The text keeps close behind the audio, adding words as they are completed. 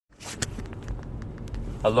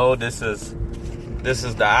Hello, this is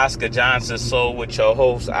the Oscar Johnson Show with your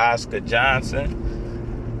host Oscar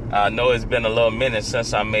Johnson. I know it's been a little minute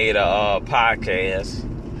since I made a podcast,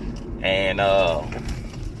 and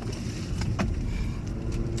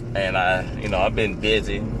I've been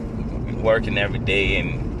busy working every day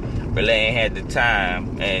and really ain't had the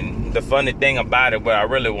time. And the funny thing about it, what I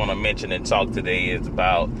really want to mention and talk today is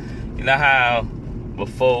about, how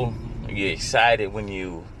before you're excited when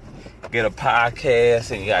you get a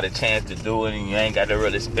podcast and you got a chance to do it and you ain't got to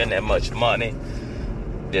really spend that much money.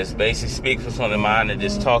 Just basically speak for someone of mine and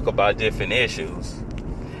just talk about different issues.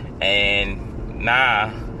 And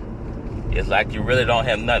now it's like you really don't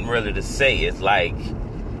have nothing really to say. It's like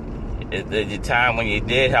at the time when you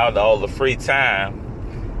did have all the free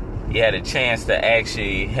time, you had a chance to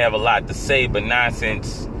actually have a lot to say. But now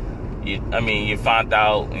since you found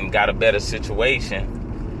out and got a better situation,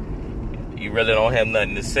 you really don't have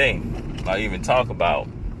nothing to say or even talk about.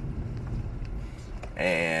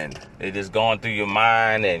 And it just going through your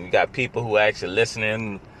mind, and you got people who actually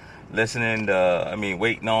listening to,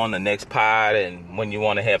 waiting on the next pod, and when you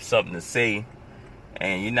want to have something to say,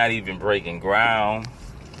 and you're not even breaking ground.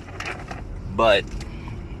 But,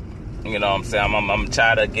 you know what I'm saying, I'm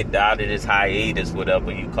trying to get out of this hiatus,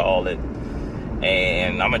 whatever you call it,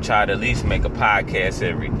 and I'm going to try to at least make a podcast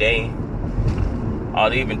every day,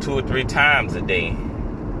 or even 2 or 3 times a day,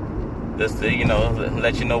 just to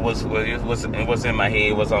let you know what's in my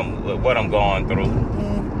head, what I'm going through.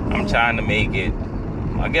 I'm trying to make it,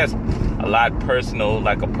 I guess, a lot personal,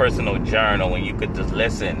 like a personal journal, and you could just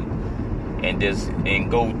listen and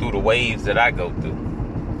go through the waves that I go through.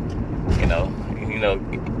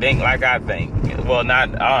 Think like I think. Well,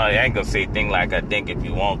 I ain't gonna say think like I think. If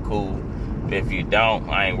you want, cool. If you don't,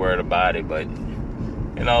 I ain't worried about it. But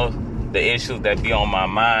the issues that be on my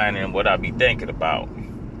mind and what I be thinking about.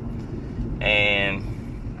 And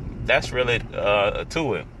that's really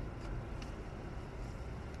to it.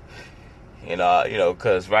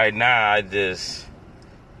 Because right now I just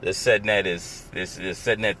sitting there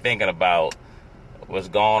thinking about what's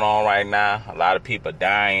going on right now. A lot of people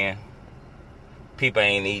dying. People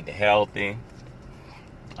ain't eating healthy.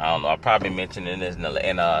 I don't know. I probably mentioned this in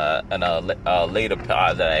a later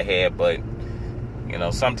pod that I had, but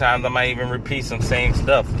sometimes I might even repeat some same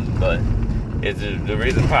stuff. But it's the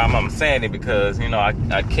reason why I'm saying it, because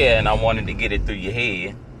I care, and I wanted to get it through your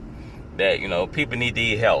head that people need to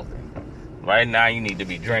eat healthy. Right now, you need to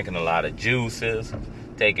be drinking a lot of juices,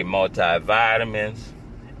 taking multivitamins,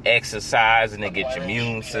 exercising to get your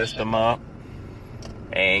immune system up.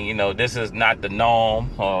 And this is not the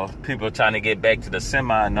norm, or people trying to get back to the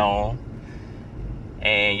semi-norm.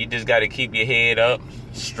 And you just got to keep your head up,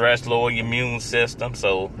 stress, lower your immune system.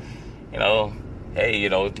 So, hey,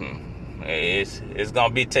 it's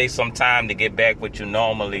gonna take some time to get back what you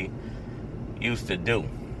normally used to do.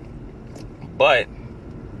 But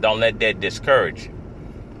don't let that discourage you,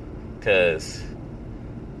 because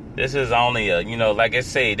this is only like I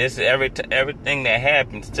say, this is everything that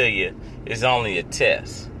happens to you is only a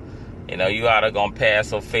test. You either gonna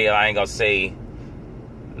pass or fail. I ain't gonna say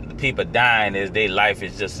the people dying is their life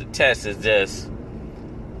is just a test. It's just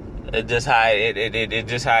how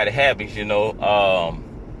it happens.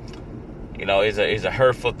 It's a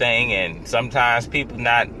hurtful thing, and sometimes people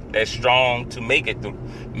not that strong to make it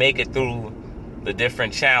through the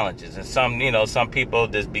different challenges. And some people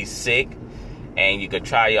just be sick, and you could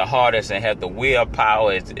try your hardest and have the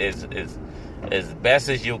willpower as best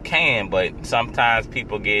as you can, but sometimes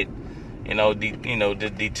people get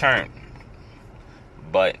deterrent.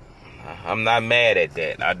 But I'm not mad at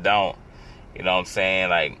that. I don't. You know what I'm saying?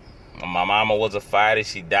 Like, my mama was a fighter.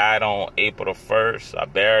 She died on April the 1st. I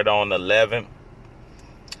buried her on the 11th.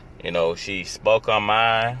 She spoke her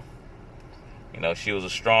mind. She was a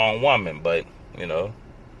strong woman, but you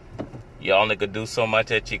only could do so much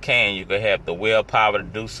that you can. You could have the willpower to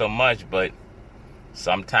do so much, but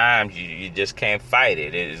sometimes you just can't fight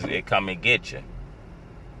it. It come and get you.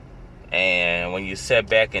 And when you sit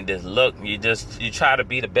back and just look, you try to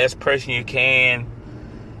be the best person you can.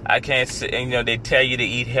 I can't say, they tell you to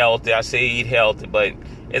eat healthy. I say eat healthy, but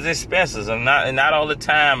it's expensive. And not all the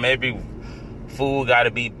time every food got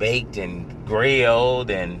to be baked and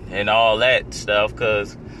grilled and all that stuff,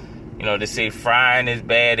 because they say frying is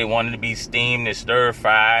bad. They want it to be steamed and stir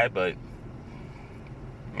fried, but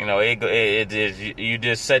you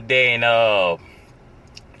just sit there and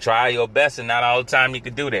try your best, and not all the time you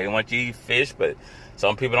can do that. They want you to eat fish, but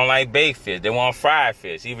some people don't like baked fish. They want fried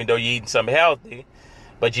fish, even though you're eating something healthy,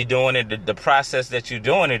 but you're doing it. The process that you're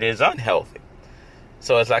doing it is unhealthy.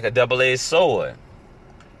 So it's like a double-edged sword.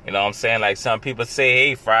 You know what I'm saying? Like some people say,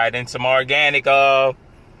 hey, fry it in some organic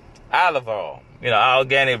olive oil.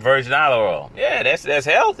 Organic virgin olive oil. Yeah, that's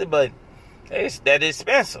healthy, but that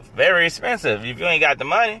expensive. Very expensive. If you ain't got the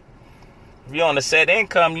money, if you're on a set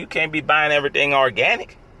income, you can't be buying everything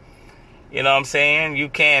organic. You know what I'm saying? You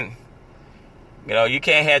can't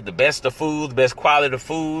have the best of foods, best quality of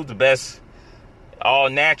foods, the best all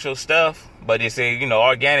natural stuff. But they say,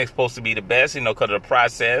 organic's supposed to be the best, because of the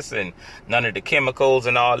process and none of the chemicals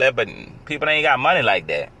and all that. But people ain't got money like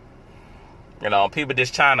that. People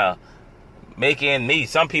just trying to make ends meet.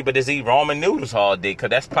 Some people just eat ramen noodles all day because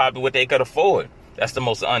that's probably what they could afford. That's the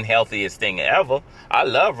most unhealthiest thing ever. I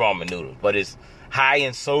love ramen noodles, but it's high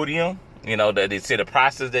in sodium. That they say the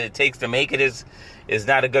process that it takes to make it is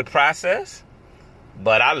not a good process.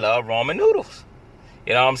 But I love ramen noodles.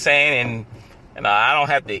 You know what I'm saying? And I don't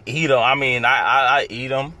have to eat them. I mean, I eat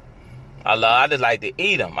them. I just like to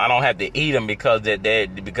eat them. I don't have to eat them because that's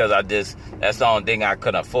the only thing I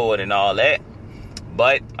could afford and all that.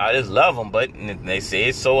 But I just love them. But they say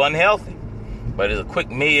it's so unhealthy. But it's a quick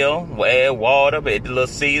meal. Add water, add a little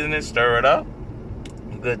seasoning, stir it up.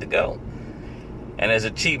 You're good to go. And it's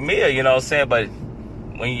a cheap meal, you know what I'm saying? But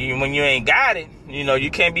when you ain't got it,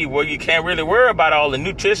 you can't really worry about all the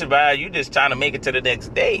nutrition value. You just trying to make it to the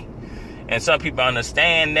next day. And some people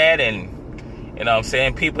understand that, and you know what I'm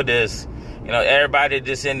saying, people just, everybody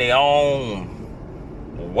just in their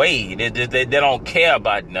own way. They don't care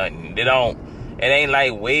about nothing. It ain't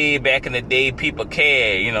like way back in the day people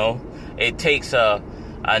care, It takes a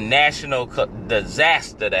national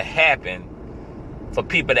disaster to happen for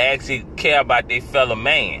people to actually care about their fellow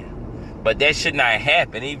man. But that should not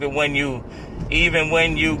happen. Even when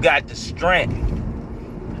you got the strength,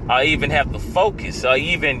 or even have the focus, or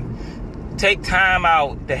even take time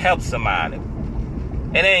out to help somebody.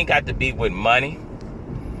 It ain't got to be with money.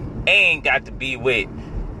 It ain't got to be with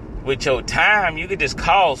your time. You could just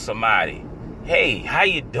call somebody. Hey, how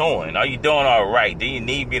you doing? Are you doing all right? Do you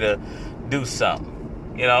need me to do something?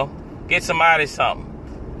 Get somebody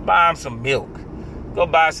something. Buy them some milk. Go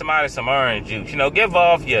buy somebody some orange juice. Give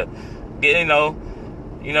off somebody get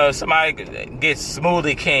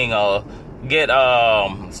Smoothie King or get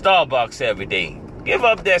Starbucks every day. Give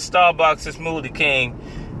up that Starbucks and Smoothie King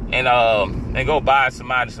and go buy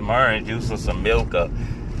somebody some orange juice or some milk. Or,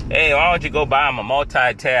 hey, why don't you go buy them a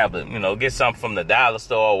multi-tablet? Get something from the dollar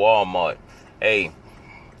store or Walmart. Hey,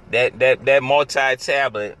 that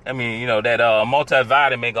multi-tablet, that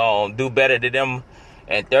multivitamin gonna do better to them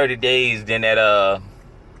in 30 days than that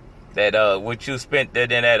what you spent than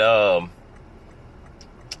that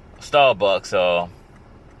Starbucks or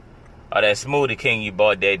that Smoothie King you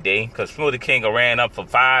bought that day. Because Smoothie King ran up from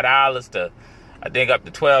 $5 to, I think, up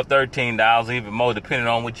to $12, $13, even more, depending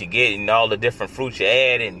on what you get and all the different fruits you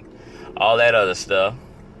add and all that other stuff.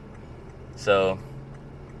 So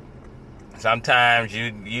sometimes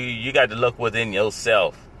you got to look within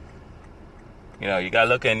yourself. You got to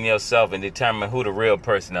look in yourself and determine who the real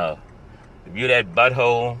person is. If you that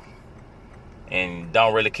butthole and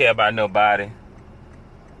don't really care about nobody,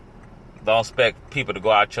 don't expect people to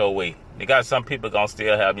go out your way. You got some people gonna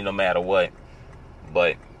still help you no matter what,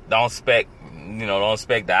 but don't expect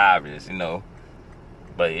the obvious,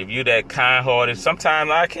 But if you that kind-hearted,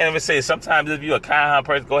 sometimes I can't even say. Sometimes if you a kind-hearted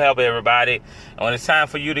person, go help everybody. And when it's time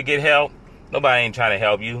for you to get help, nobody ain't trying to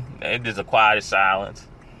help you. It's just a quiet silence.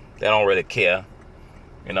 They don't really care.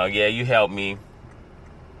 Yeah, you helped me,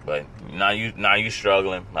 but now you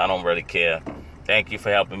struggling. I don't really care. Thank you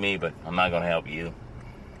for helping me, but I'm not gonna help you.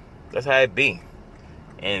 That's how it be.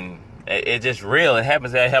 And it's just real. It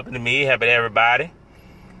happens. That happened to me. It happened to everybody.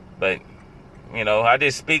 But, I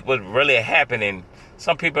just speak what's really happening.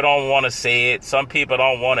 Some people don't want to say it. Some people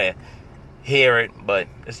don't want to hear it. But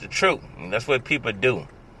it's the truth. And that's what people do.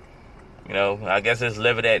 I guess it's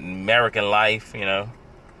living that American life,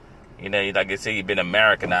 like I say, you've been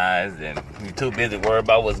Americanized. And you're too busy worried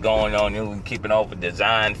about what's going on. You're keeping up with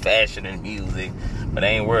design, fashion, and music. But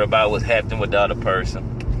they ain't worried about what's happening with the other person.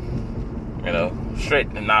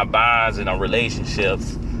 Straighten our bonds and our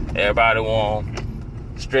relationships. Everybody want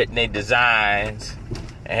to straighten their designs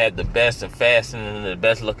and have the best and fastest and the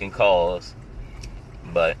best looking cars.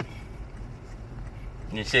 But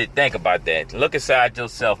you should think about that. Look inside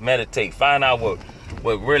yourself, meditate, find out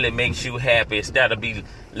what really makes you happy instead of be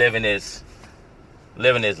living this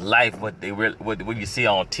life what you see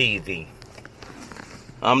on TV.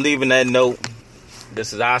 I'm leaving that note.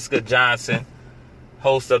 This is Oscar Johnson,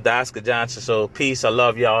 host of the Oscar Johnson Show. Peace. I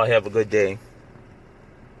love y'all. Have a good day.